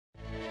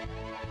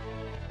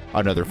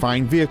Another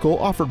fine vehicle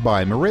offered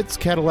by Moritz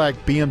Cadillac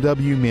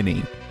BMW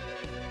Mini.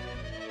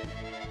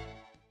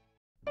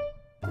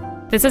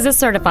 This is a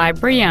certified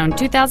pre-owned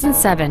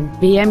 2007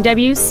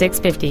 BMW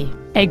 650.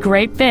 A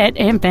great fit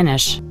and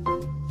finish.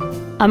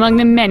 Among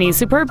the many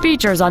superb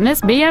features on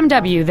this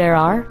BMW there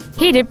are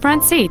heated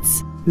front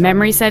seats,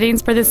 memory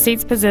settings for the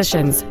seat's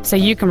positions so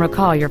you can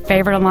recall your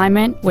favorite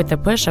alignment with the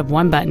push of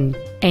one button,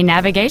 a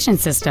navigation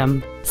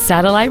system,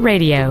 satellite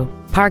radio,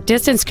 park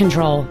distance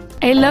control,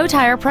 a low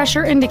tire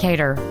pressure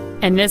indicator,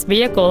 and this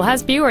vehicle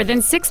has fewer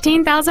than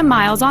 16,000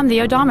 miles on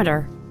the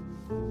odometer.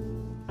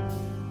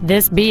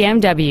 This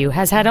BMW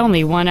has had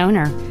only one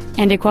owner,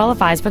 and it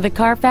qualifies for the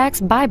Carfax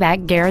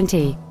buyback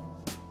guarantee.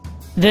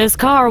 This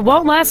car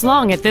won't last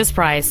long at this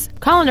price.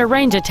 Call and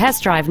arrange a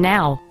test drive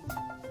now.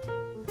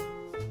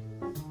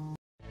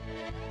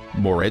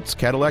 Moritz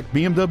Cadillac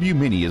BMW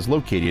Mini is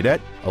located at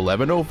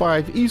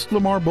 1105 East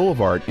Lamar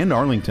Boulevard in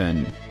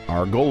Arlington.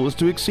 Our goal is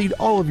to exceed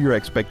all of your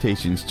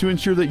expectations to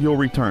ensure that you'll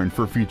return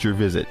for future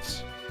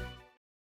visits.